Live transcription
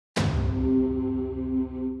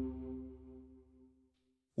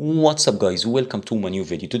What's up guys, welcome to my new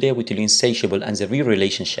video. Today we tell you Insatiable and the real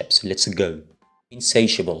relationships. Let's go.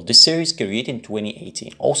 Insatiable, the series created in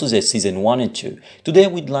 2018, also the season 1 and 2. Today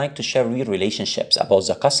we'd like to share real relationships about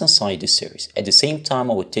the cast inside the series. At the same time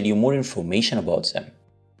I will tell you more information about them.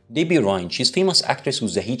 Debby Ryan, she's a famous actress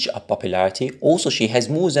with a huge popularity. Also, she has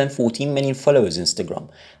more than 14 million followers on Instagram.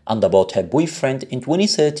 And about her boyfriend, in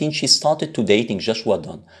 2013 she started to dating Joshua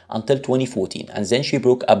Dunn until 2014 and then she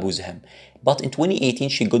broke up with him. But in 2018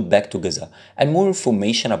 she got back together. And more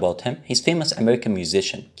information about him, he's a famous American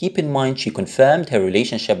musician. Keep in mind she confirmed her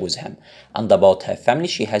relationship with him. And about her family,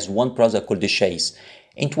 she has one brother called Chase.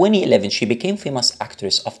 In 2011, she became famous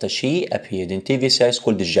actress after she appeared in TV series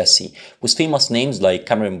called Jessie, with famous names like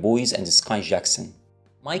Cameron Boyce and Sky Jackson.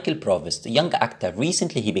 Michael Provost, a young actor,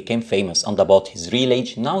 recently he became famous, and about his real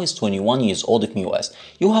age, now he's 21 years old in the US.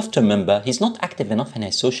 You have to remember, he's not active enough in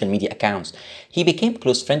his social media accounts. He became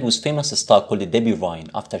close friend with famous star called Debby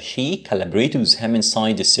Ryan after she collaborated with him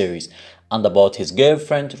inside the series. And about his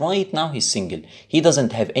girlfriend, right now he's single. He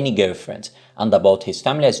doesn't have any girlfriend. And about his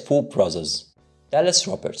family, has 4 brothers. Dallas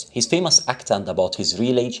Roberts, he's famous actor, and about his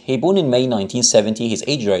real age, he born in May 1970, his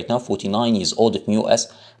age right now 49 years old in the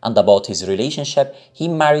US, and about his relationship, he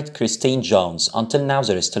married Christine Jones, until now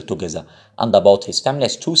they're still together, and about his family,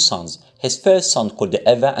 has 2 sons, his first son called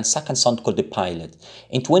Eva and second son called the Pilot.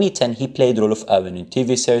 In 2010, he played the role of Owen in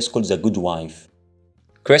TV series called The Good Wife.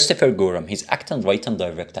 Christopher Gorham, he's actor and writer and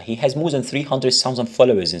director. He has more than 300,000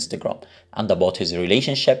 followers on Instagram. And about his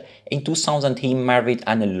relationship, in 2000 he married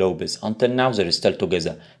Anna Lopez. Until now they're still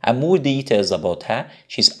together. And more details about her,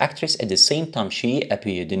 she's actress at the same time she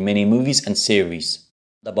appeared in many movies and series.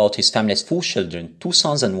 About his family, has 4 children, 2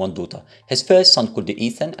 sons and 1 daughter. His first son called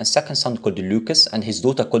Ethan and second son called Lucas and his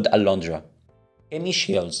daughter called Alondra. Kimmy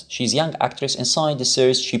Shields, she's a young actress. Inside the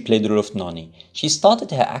series she played the role of Nani. She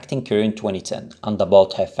started her acting career in 2010. And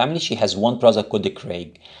about her family, she has 1 brother called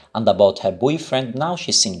Craig. And about her boyfriend, now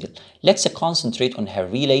she's single. Let's concentrate on her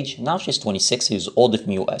real age. Now she's 26 years old in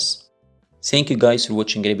the US. Thank you guys for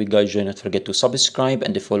watching. Guys, do not forget to subscribe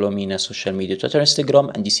and follow me on social media, Twitter,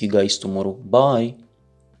 Instagram, and see you guys tomorrow. Bye.